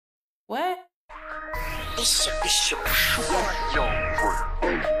What? It's your young Grc.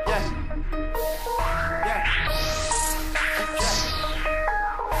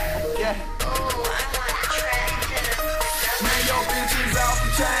 Yeah. Man, your bitch is off the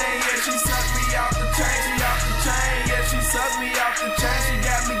chain. Yeah, she sucked me off the chain. She off the chain. Yeah, she sucked me off the chain. She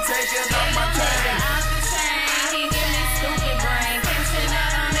got me taking off my chain. Off the chain, he give me stupid brain. Catching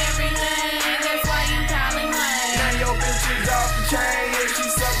out on everything. That's why you calling lame. Man, your bitch is off the chain. Yeah, she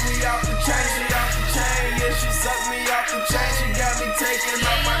sucked me off the chain. She off the chain. Yeah, she sucked me off the chain. She got me taking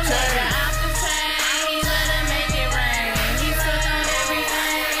off my chain. Off the chain, he let her make it rain. He stuck on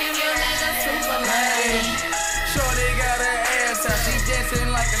everything. Your nigga super lame. Shorty got her ass out, she dancing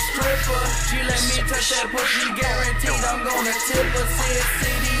like a stripper. She let me touch that pussy, guaranteed I'm gonna tip her.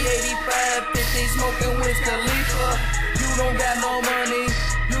 City 85-50, smoking Wiz Khalifa. You don't got no money,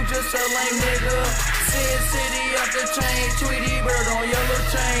 you just a lame nigga. City up the chain, Tweety bird on yellow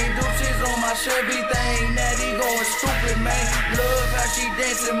chain. Deuces on my Chevy thing, Natty going stupid, man. Love how she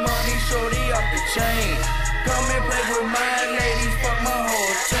dancing, money shorty off the chain. Come and play with my ladies, fuck my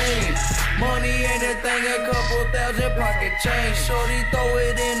whole team. Money ain't a thing, a couple thousand pocket change. Shorty throw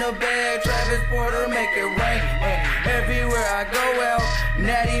it in a bag, Travis Porter make it rain. And everywhere I go out,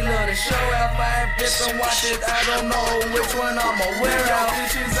 Natty love to show out. 5 different watches, I don't know which one I'ma wear out.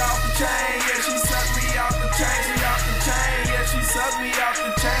 Bitch is off the chain, yeah, she sucked me off the chain. She off the chain, yeah, she sucked me off the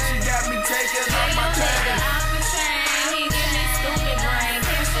chain. She got me taking off my chain. Off the chain, he give me stupid brain.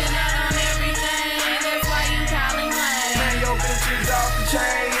 Catching out on everything. That's why you calling lame. Man, your bitch is off the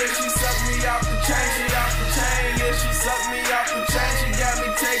chain, yeah, she sucked me off the chain. She off the chain, yeah, she sucked me off the chain. She got me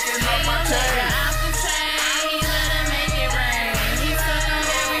taking off my chain. Off the chain, he let her make it rain. He stuck on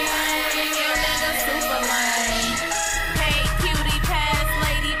everything. Your nigga super lame. Hey, cutie pass,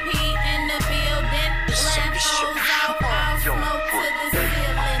 Lady P in the building. Lamp goes off, all smoke to the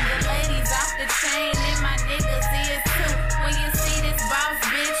ceiling. The ladies off the chain and my niggas is too. When you see this boss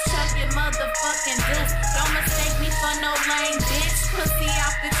bitch, chuck your motherfucking deuce. Don't mistake me for no lame bitch. Pussy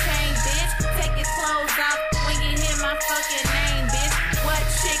off the chain, bitch. Take your clothes off when you hear my fucking name, bitch. What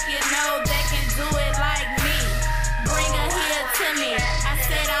chick you know that can do it like me? Bring her here to me. I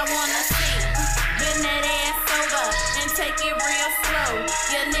said I wanna see. Bend that ass over and take it real slow.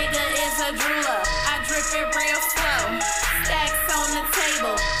 Your nigga is a drooler. I drip it real slow. Stacks on the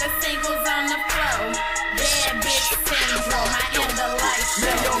table, the singles on the floor. Bad bitch syndrome. I am the light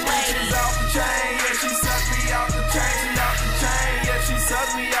Man, show your bitch lady. is off the chain, yeah, she sucked me off the chain. She off the chain, yeah, she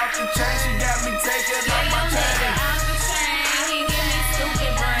sucked me off the chain. She got me taking off my chain. Off the chain, he give me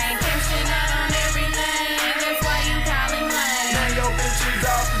stupid brain. Catching out on everything. That's why you calling lame. Man, your bitch is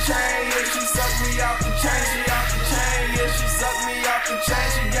off the chain, yeah, she sucked me off the chain. She off the chain, yeah, she sucked me off the chain.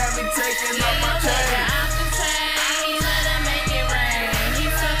 She got me taking off my chain. Off the chain, he let her make it rain. He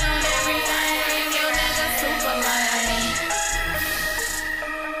stuck on everything. Your nigga super lame.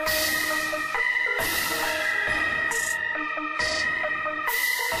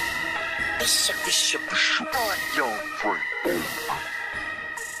 It's your young Grc.